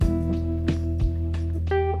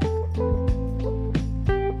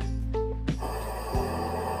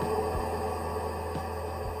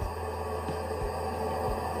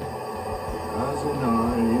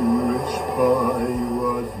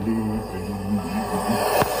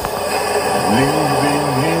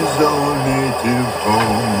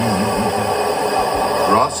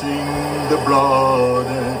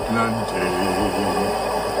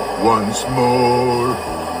once more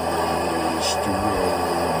he wished to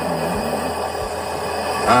roam.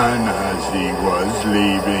 And as he was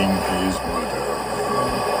leaving his mother,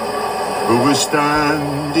 who was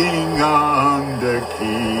standing on the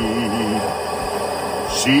quay,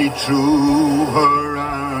 she threw her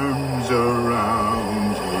arms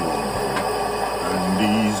around him, and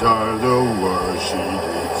these are the words she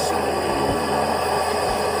did say: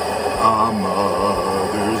 "A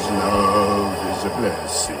mother's love is a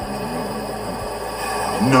blessing,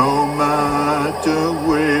 no matter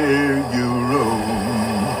where you roam.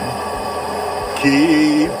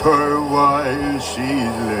 Keep her while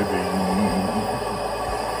she's living,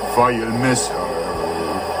 for you'll miss her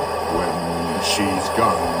when she's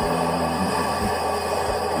gone.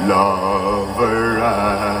 Love her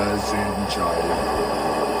as in childhood,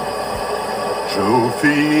 through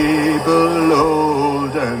feeble,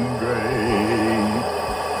 old and grey,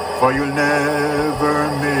 for you'll never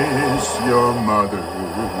miss your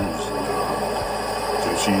mother's love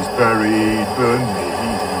till she's buried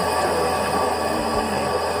beneath her clay.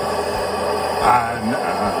 And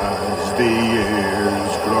as the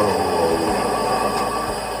years grow older,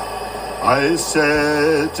 I'll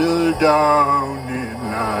settle down in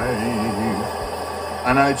life,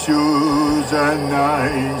 and I choose a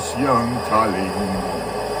nice young colleen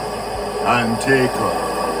and take her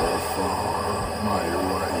for my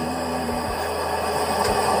wife.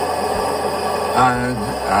 And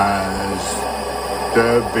as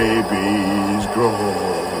the babies grow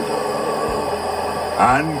older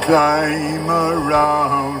and climb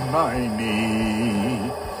around my knee,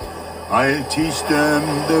 I'll teach them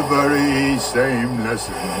the very same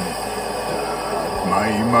lesson that my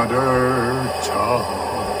mother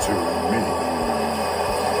taught to me.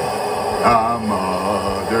 A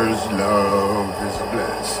mother's love is a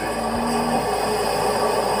blessing,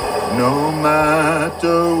 no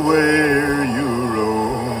matter where you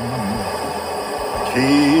roam.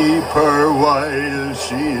 Keep her while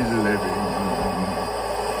she's living,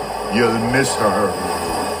 you'll miss her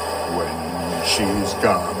when she's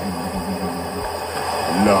gone.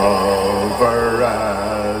 Love her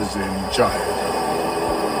as in childhood,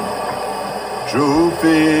 through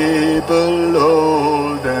feeble,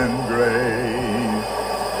 old and grey,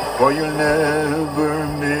 for you'll never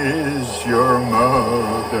miss your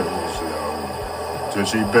mother's love till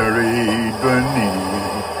she buried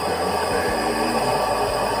beneath